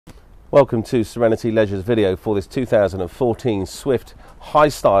Welcome to Serenity Leisure's video for this 2014 Swift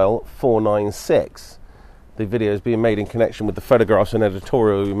Hi-Style 496. The video is being made in connection with the photographs and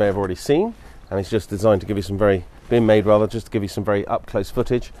editorial you may have already seen, and it's just designed to give you some just to give you some very up-close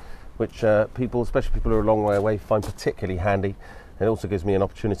footage, which people, especially people who are a long way away, find particularly handy. It also gives me an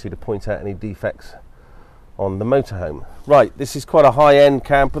opportunity to point out any defects on the motorhome. Right, this is quite a high-end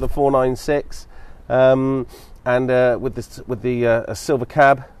camper, the 496. And with the silver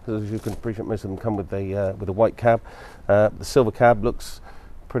cab, as you can appreciate, most of them come with a white cab. The silver cab looks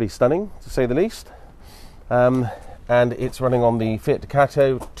pretty stunning, to say the least. And it's running on the Fiat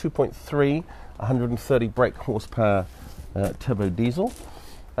Ducato 2.3, 130 brake horsepower turbo diesel.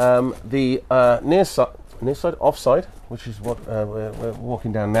 The near side, offside, which is what we're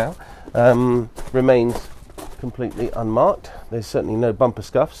walking down now, remains completely unmarked. There's certainly no bumper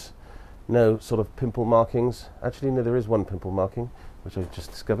scuffs. No sort of pimple markings. Actually, no, there is one pimple marking, which I've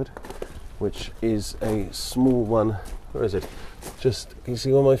just discovered, which is a small one. Where is it? Just, can you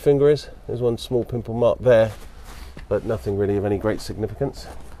see where my finger is? There's one small pimple mark there, but nothing really of any great significance.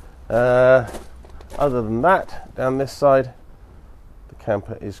 Other than that, down this side, the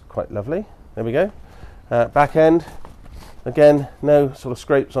camper is quite lovely. There we go. Back end, again, no sort of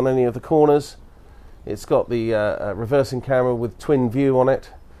scrapes on any of the corners. It's got the reversing camera with twin view on it.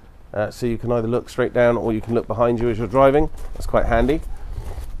 So you can either look straight down or you can look behind you as you're driving. That's quite handy.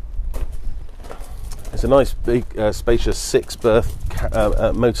 It's a nice big spacious 6-berth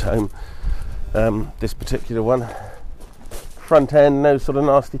motorhome, this particular one. Front end, no sort of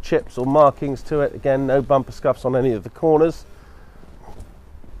nasty chips or markings to it. Again, no bumper scuffs on any of the corners.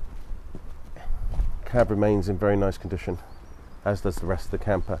 Cab remains in very nice condition, as does the rest of the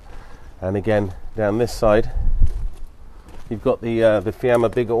camper. And again, down this side, you've got the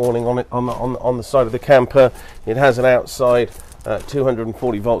Fiamma big awning on it on the side of the camper. It has an outside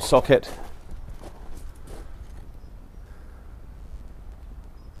 240 volt socket.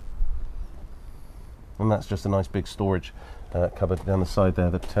 And that's just a nice big storage cupboard down the side there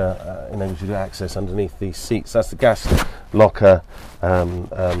that enables you to access underneath these seats. That's the gas locker,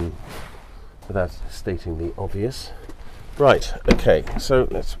 without stating the obvious. Right, okay, so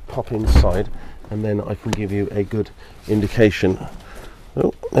let's pop inside, and then I can give you a good indication.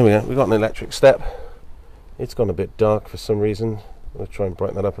 Oh, there we go. We've got an electric step. It's gone a bit dark for some reason. I'll try and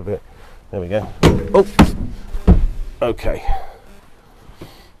brighten that up a bit. There we go. Oh, okay.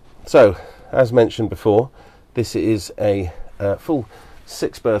 So, as mentioned before, this is a full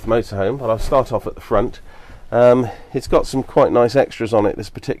 6-berth motorhome, but I'll start off at the front. It's got some quite nice extras on it, this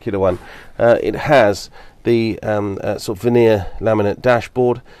particular one. It has the sort of veneer laminate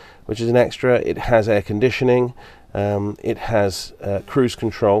dashboard, which is an extra. It has air conditioning, it has cruise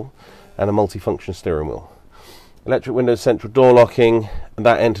control, and a multifunction steering wheel. Electric windows, central door locking, and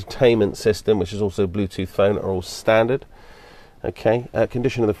that entertainment system, which is also a Bluetooth phone, are all standard. Okay,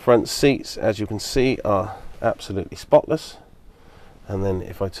 condition of the front seats, as you can see, are absolutely spotless. And then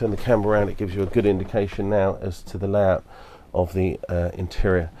if I turn the camera around, it gives you a good indication now as to the layout of the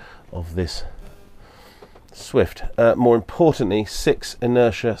interior of this Swift. More importantly, 6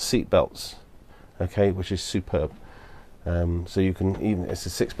 inertia seat belts, okay, which is superb. So you can, even it's a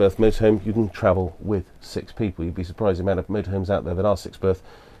 6-berth motorhome, you can travel with 6 people. You'd be surprised the amount of motorhomes out there that are 6-berth.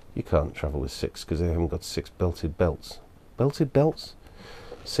 You can't travel with 6 because they haven't got 6 belted belts. Belted belts?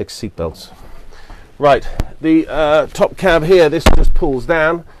 6 seat belts. Right, the top cab here, this just pulls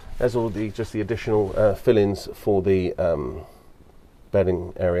down. There's all the just the additional fill-ins for the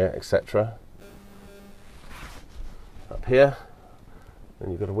bedding area, etc. Up here,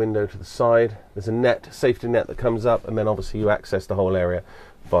 then you've got a window to the side. There's a net, safety net that comes up, and then obviously you access the whole area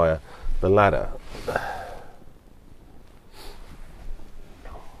via the ladder.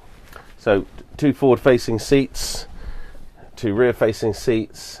 So 2 forward-facing seats, 2 rear-facing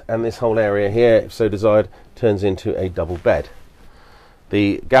seats, and this whole area here, if so desired, turns into a double bed.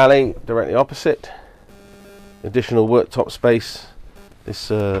 The galley directly opposite, additional worktop space. This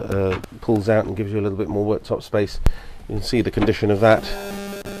pulls out and gives you a little bit more worktop space. You can see the condition of that.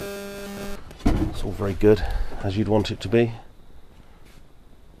 It's all very good, as you'd want it to be.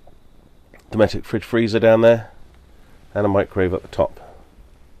 Dometic fridge freezer down there, and a microwave at the top.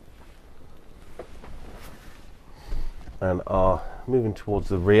 And are moving towards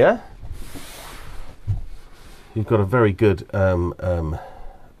the rear. You've got a very good rear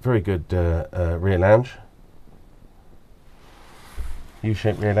lounge.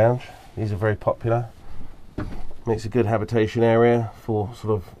 U-shaped rear lounge. These are very popular. Makes a good habitation area for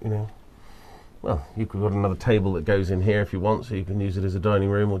sort of, you know, well, you've got another table that goes in here if you want, so you can use it as a dining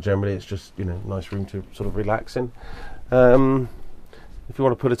room, or generally it's just, you know, nice room to sort of relax in. If you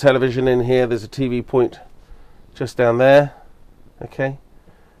want to put a television in here, there's a TV point just down there. Okay.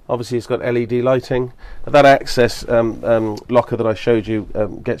 Obviously, it's got LED lighting. That access locker that I showed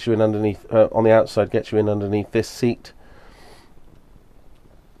you gets you in underneath, on the outside, gets you in underneath this seat.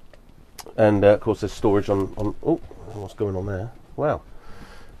 And of course, there's storage on. Oh, what's going on there? Wow,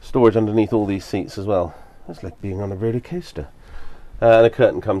 storage underneath all these seats as well. It's like being on a roller coaster. And a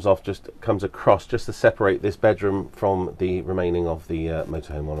curtain comes across just to separate this bedroom from the remaining of the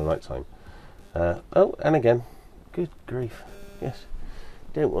motorhome on a night time. Oh, and again, good grief, yes,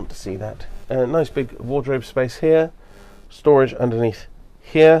 don't want to see that. Nice big wardrobe space here, storage underneath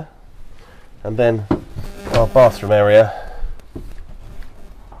here, and then our bathroom area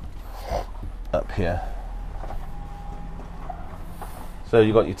up here. So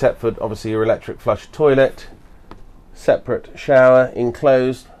you've got your Thetford, obviously your electric flush toilet, separate shower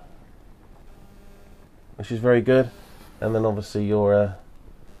enclosed, which is very good, and then obviously your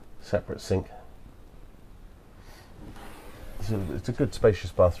separate sink. It's a good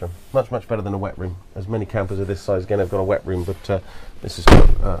spacious bathroom, much better than a wet room. As many campers of this size again have got a wet room, but this is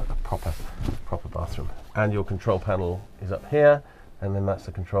a proper bathroom. And your control panel is up here, and then that's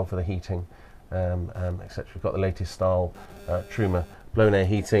the control for the heating, etc. We've got the latest style Truma blown air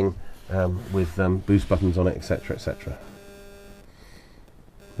heating with boost buttons on it, etc, etc.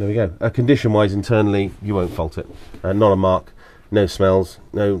 There we go. Condition wise, internally you won't fault it. Not a mark, no smells,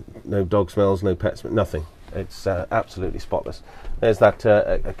 no dog smells, no pet smell, nothing. It's absolutely spotless. There's that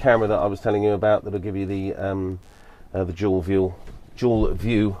a camera that I was telling you about that'll give you the dual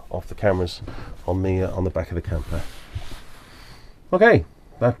view of the cameras on the back of the camper. Okay,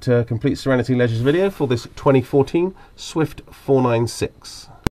 that completes Serenity Leisure's video for this 2014 Swift 496.